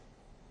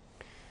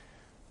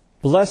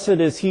Blessed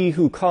is he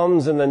who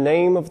comes in the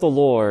name of the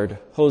Lord.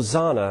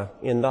 Hosanna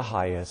in the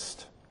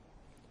highest.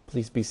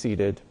 Please be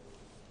seated.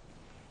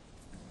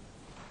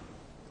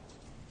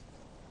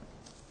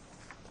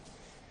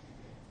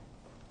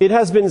 It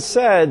has been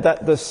said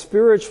that the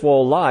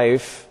spiritual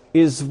life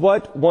is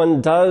what one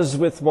does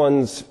with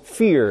one's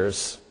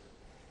fears,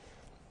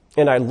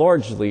 and I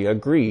largely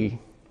agree.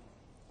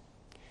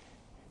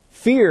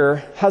 Fear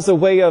has a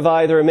way of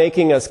either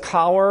making us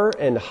cower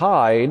and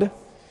hide,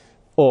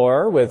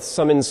 or, with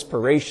some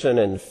inspiration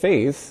and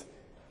faith,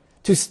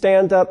 to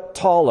stand up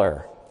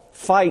taller,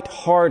 fight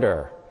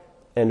harder,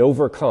 and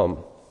overcome.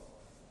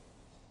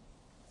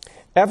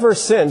 Ever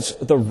since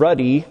the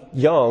ruddy,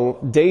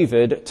 young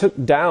David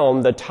took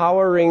down the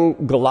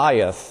towering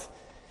Goliath,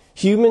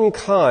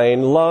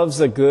 humankind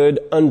loves a good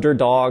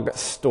underdog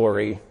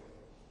story.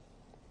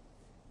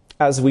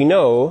 As we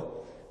know,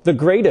 the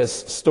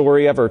greatest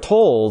story ever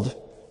told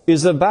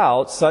is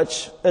about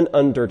such an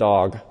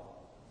underdog.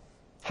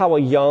 How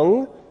a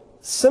young,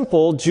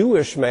 simple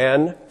Jewish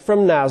man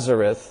from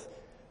Nazareth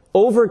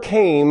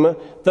overcame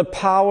the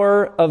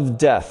power of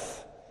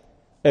death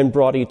and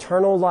brought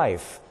eternal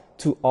life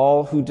to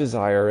all who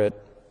desire it.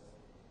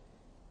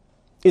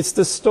 It's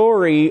the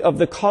story of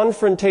the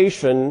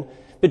confrontation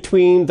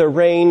between the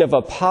reign of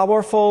a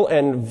powerful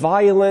and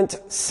violent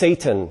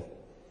Satan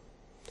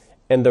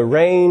and the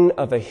reign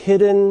of a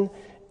hidden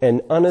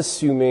and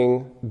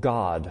unassuming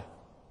God.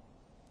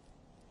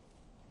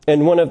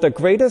 And one of the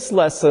greatest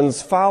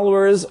lessons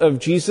followers of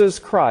Jesus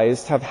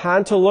Christ have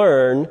had to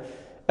learn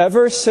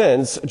ever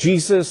since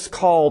Jesus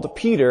called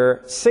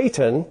Peter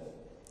Satan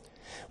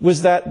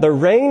was that the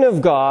reign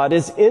of God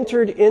is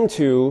entered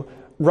into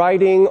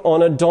riding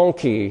on a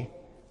donkey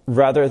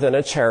rather than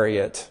a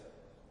chariot.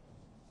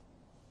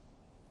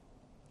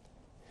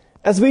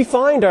 As we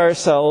find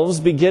ourselves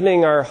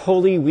beginning our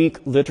Holy Week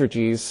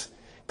liturgies,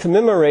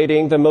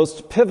 commemorating the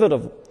most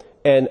pivotal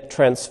and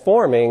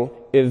transforming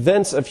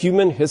events of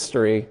human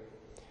history,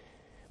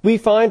 we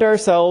find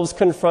ourselves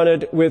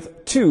confronted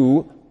with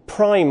two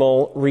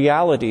primal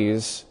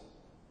realities: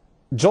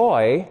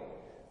 joy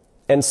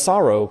and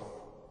sorrow.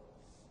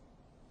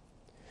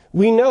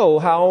 We know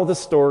how the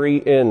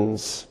story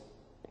ends,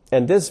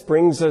 and this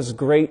brings us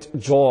great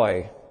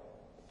joy.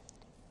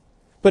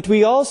 But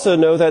we also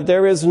know that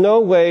there is no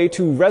way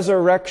to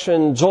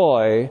resurrection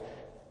joy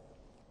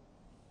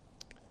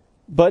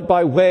but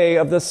by way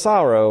of the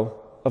sorrow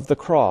of the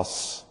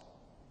cross.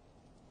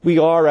 We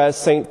are, as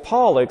St.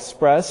 Paul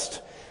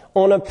expressed,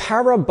 on a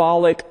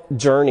parabolic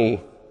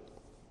journey.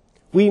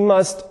 We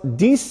must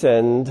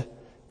descend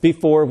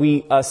before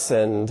we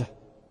ascend.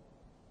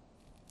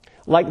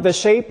 Like the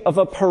shape of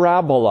a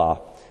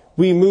parabola,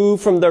 we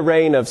move from the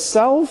reign of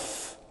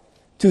self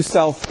to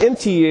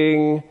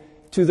self-emptying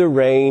to the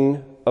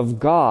reign of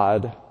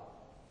God.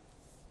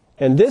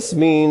 And this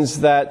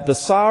means that the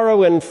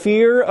sorrow and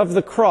fear of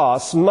the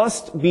cross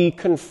must be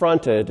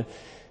confronted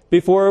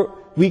before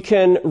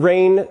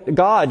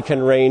God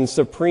can reign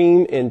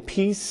supreme in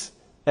peace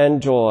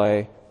and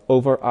joy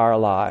over our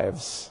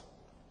lives.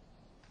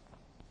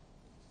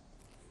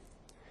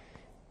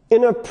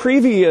 In a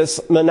previous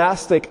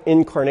monastic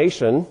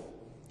incarnation,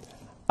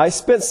 I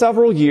spent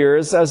several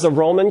years as a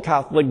Roman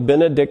Catholic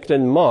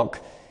Benedictine monk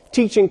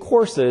teaching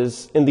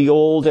courses in the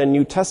Old and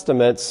New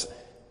Testaments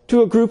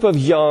to a group of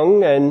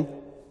young and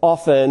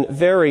often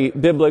very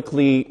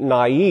biblically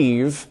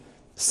naive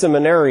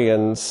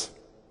seminarians.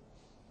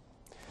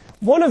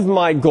 One of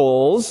my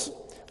goals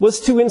was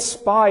to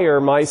inspire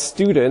my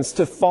students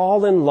to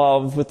fall in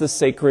love with the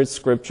sacred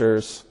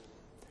scriptures,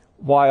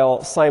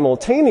 while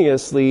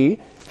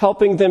simultaneously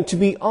helping them to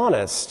be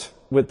honest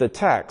with the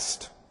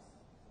text.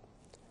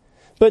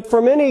 But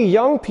for many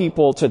young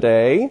people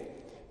today,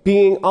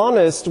 being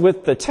honest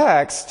with the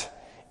text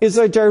is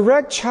a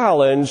direct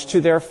challenge to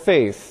their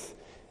faith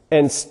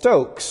and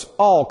stokes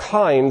all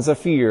kinds of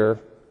fear,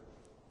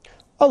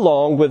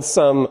 along with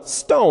some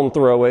stone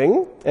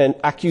throwing and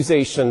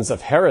accusations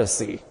of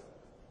heresy.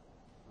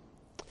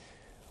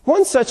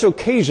 One such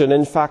occasion,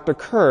 in fact,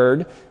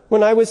 occurred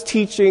when I was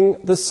teaching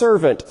the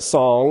servant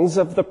songs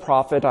of the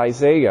prophet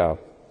Isaiah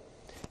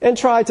and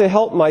tried to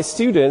help my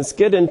students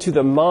get into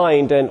the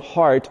mind and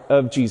heart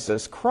of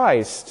Jesus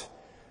Christ,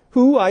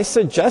 who, I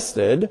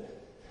suggested,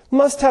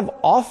 must have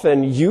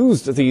often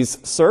used these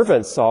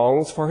servant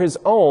songs for his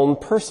own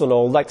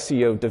personal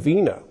Lectio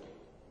Divina.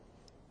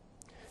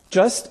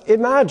 Just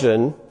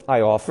imagine,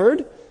 I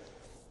offered,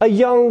 a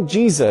young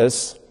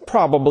Jesus,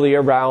 probably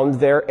around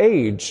their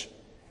age,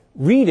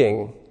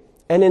 reading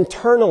and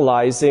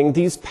internalizing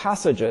these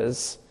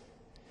passages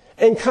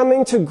and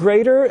coming to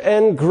greater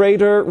and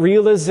greater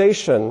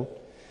realization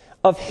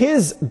of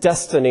his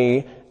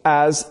destiny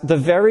as the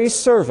very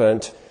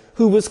servant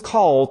who was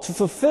called to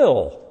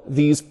fulfill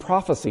these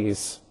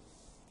prophecies.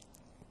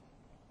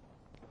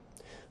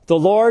 The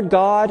Lord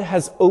God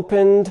has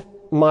opened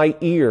my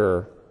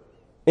ear,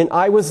 and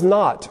I was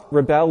not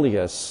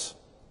rebellious.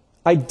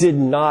 I did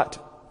not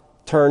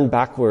turn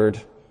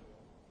backward.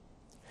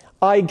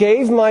 I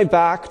gave my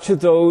back to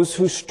those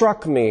who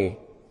struck me,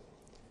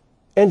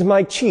 and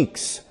my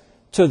cheeks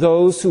to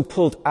those who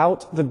pulled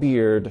out the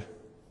beard.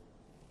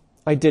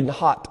 I did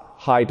not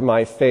hide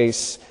my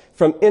face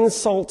from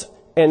insult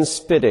and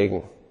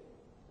spitting.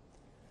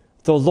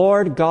 The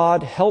Lord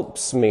God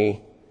helps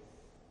me.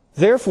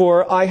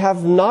 Therefore I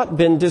have not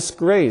been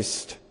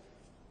disgraced.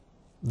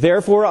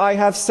 Therefore I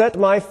have set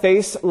my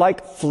face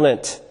like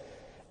flint,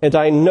 and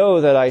I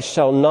know that I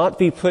shall not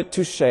be put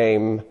to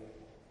shame.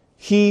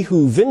 He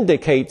who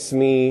vindicates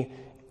me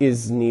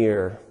is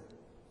near.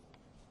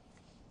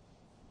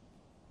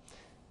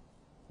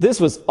 This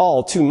was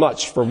all too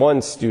much for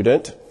one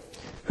student,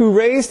 who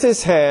raised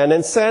his hand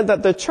and said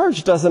that the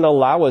church doesn't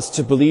allow us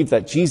to believe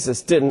that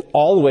Jesus didn't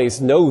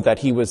always know that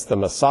he was the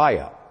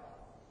Messiah.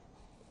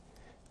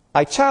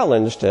 I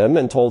challenged him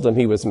and told him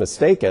he was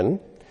mistaken,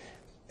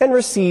 and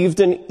received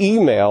an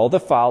email the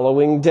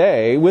following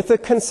day with a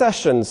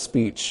concession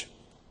speech,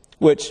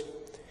 which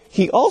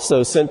he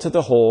also sent to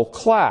the whole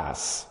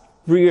class,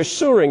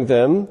 reassuring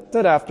them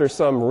that after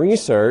some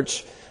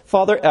research,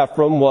 Father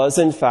Ephrem was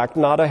in fact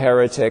not a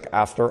heretic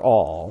after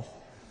all.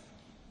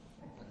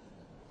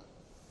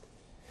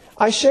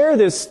 I share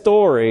this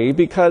story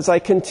because I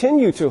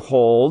continue to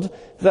hold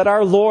that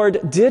our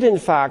Lord did in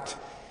fact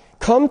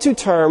come to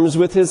terms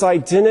with his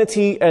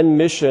identity and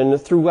mission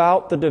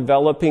throughout the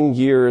developing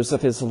years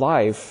of his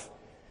life,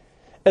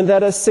 and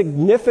that a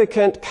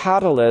significant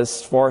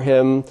catalyst for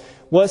him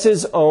was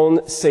his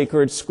own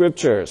sacred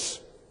scriptures,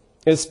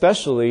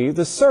 especially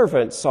the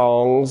servant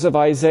songs of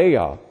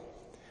Isaiah,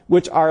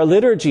 which our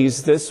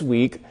liturgies this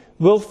week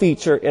will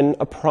feature in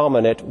a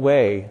prominent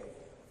way.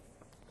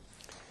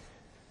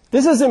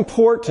 This is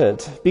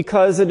important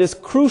because it is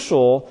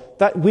crucial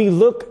that we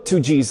look to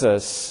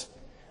Jesus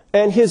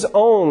and his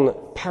own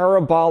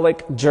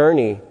parabolic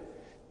journey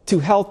to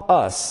help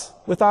us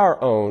with our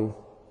own.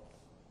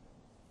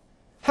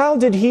 How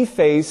did he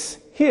face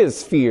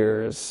his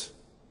fears?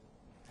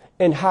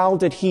 And how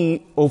did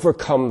he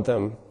overcome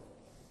them?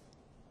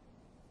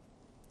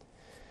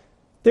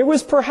 There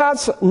was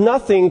perhaps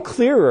nothing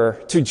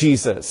clearer to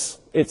Jesus,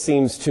 it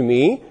seems to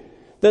me,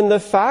 than the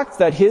fact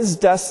that his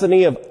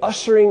destiny of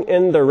ushering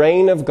in the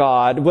reign of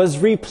God was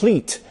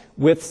replete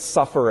with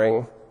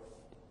suffering.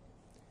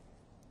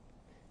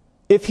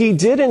 If he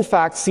did in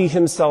fact see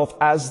himself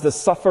as the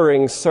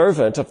suffering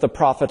servant of the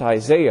prophet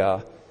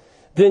Isaiah,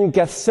 then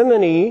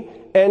Gethsemane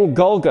and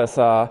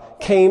Golgotha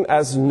came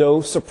as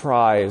no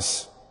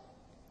surprise.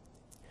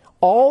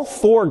 All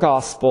four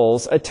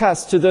Gospels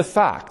attest to the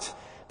fact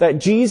that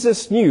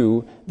Jesus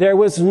knew there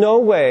was no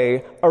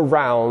way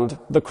around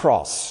the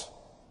cross.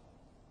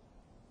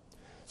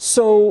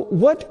 So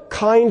what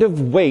kind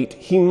of weight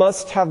he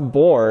must have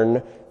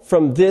borne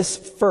from this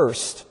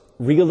first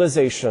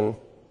realization,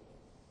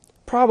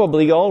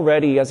 probably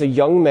already as a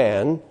young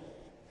man,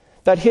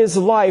 that his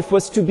life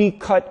was to be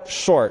cut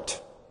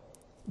short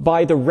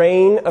by the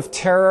reign of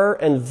terror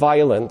and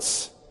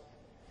violence,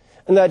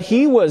 and that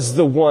he was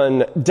the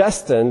one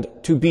destined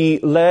to be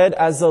led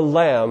as a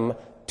lamb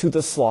to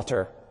the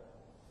slaughter.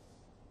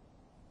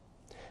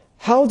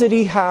 How did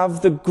he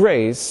have the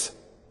grace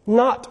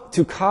not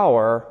to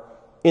cower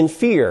in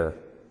fear,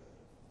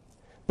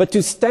 but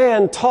to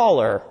stand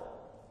taller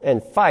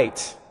and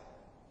fight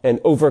and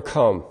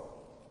overcome?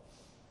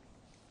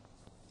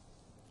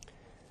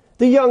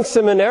 The young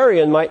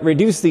seminarian might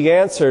reduce the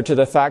answer to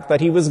the fact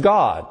that he was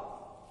God.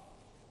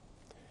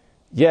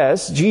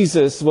 Yes,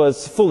 Jesus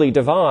was fully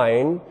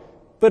divine,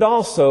 but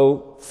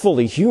also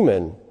fully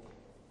human.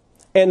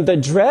 And the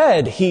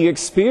dread he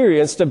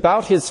experienced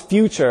about his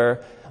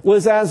future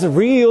was as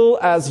real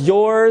as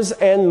yours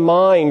and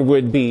mine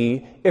would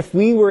be if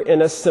we were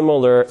in a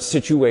similar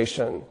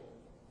situation.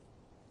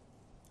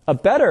 A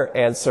better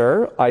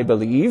answer, I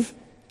believe,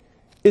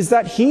 is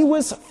that he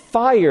was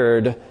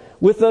fired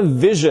with a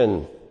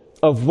vision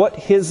of what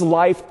his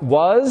life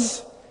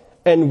was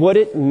and what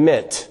it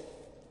meant.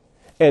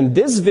 And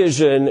this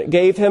vision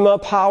gave him a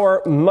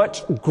power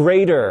much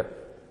greater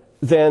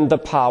than the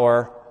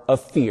power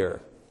of fear.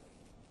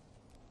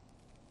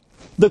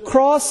 The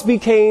cross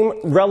became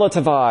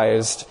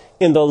relativized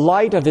in the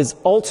light of his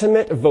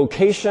ultimate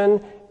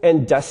vocation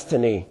and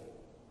destiny.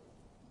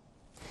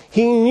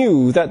 He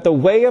knew that the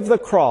way of the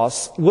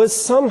cross was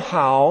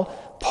somehow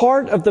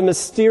part of the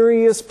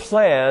mysterious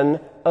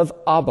plan of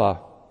Abba,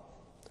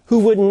 who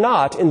would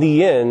not, in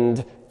the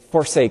end,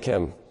 forsake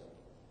him.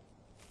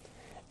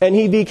 And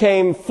he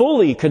became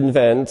fully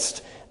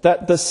convinced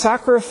that the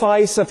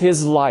sacrifice of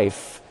his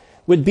life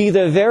would be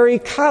the very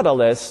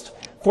catalyst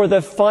for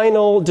the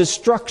final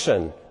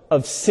destruction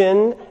of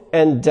sin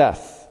and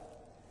death,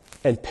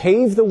 and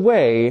pave the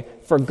way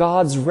for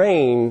God's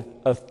reign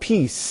of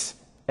peace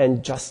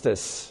and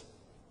justice.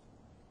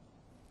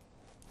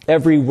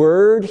 Every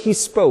word he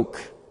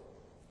spoke,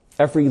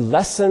 every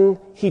lesson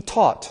he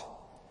taught,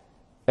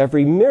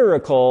 every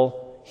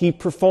miracle he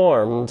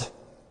performed,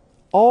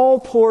 all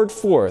poured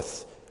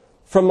forth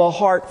from a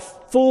heart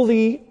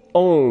fully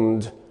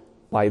owned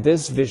by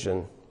this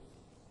vision.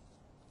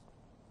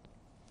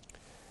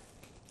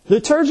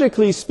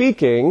 Liturgically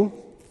speaking,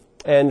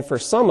 and for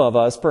some of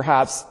us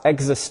perhaps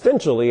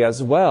existentially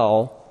as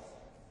well,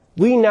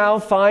 we now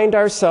find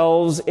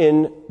ourselves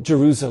in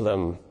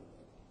Jerusalem,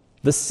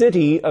 the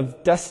city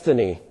of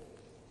destiny,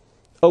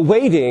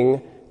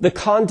 awaiting the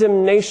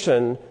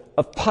condemnation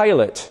of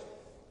Pilate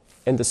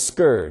and the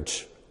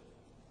scourge.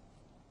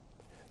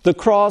 The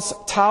cross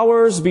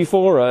towers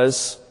before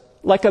us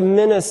like a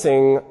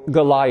menacing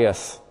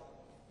Goliath,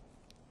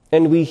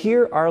 and we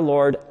hear our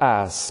Lord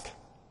ask,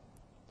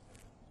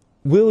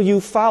 "Will you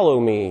follow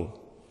me,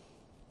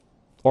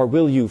 or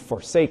will you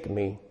forsake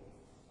me?"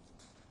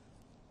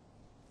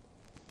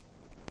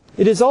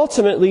 It is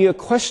ultimately a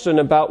question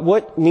about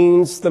what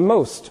means the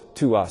most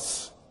to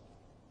us,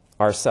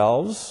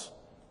 ourselves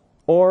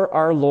or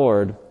our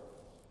Lord.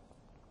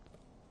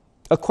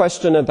 A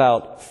question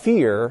about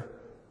fear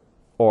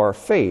or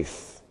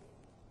faith.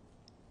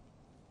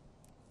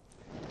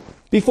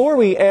 Before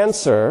we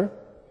answer,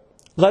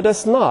 let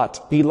us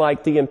not be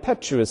like the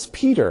impetuous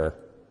Peter,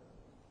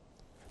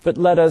 but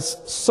let us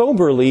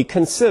soberly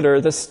consider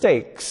the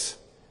stakes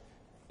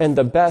and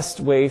the best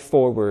way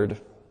forward.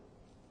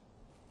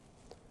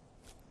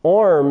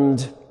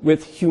 Armed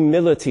with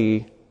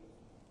humility,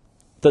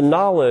 the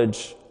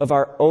knowledge of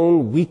our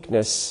own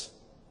weakness,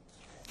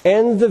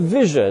 and the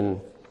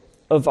vision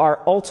of our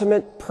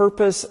ultimate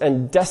purpose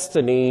and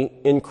destiny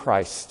in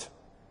Christ,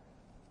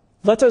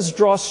 let us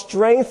draw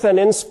strength and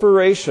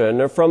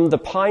inspiration from the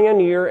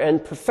pioneer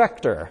and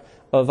perfecter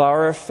of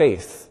our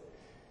faith,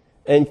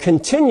 and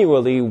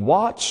continually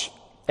watch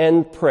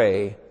and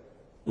pray,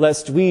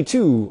 lest we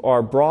too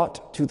are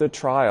brought to the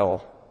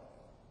trial.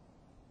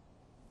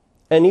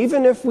 And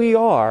even if we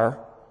are,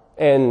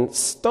 and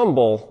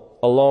stumble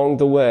along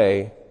the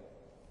way,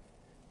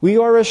 we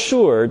are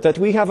assured that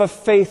we have a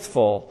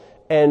faithful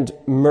and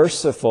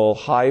merciful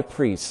high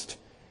priest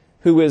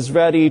who is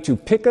ready to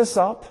pick us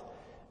up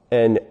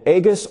and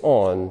egg us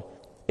on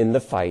in the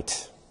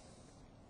fight.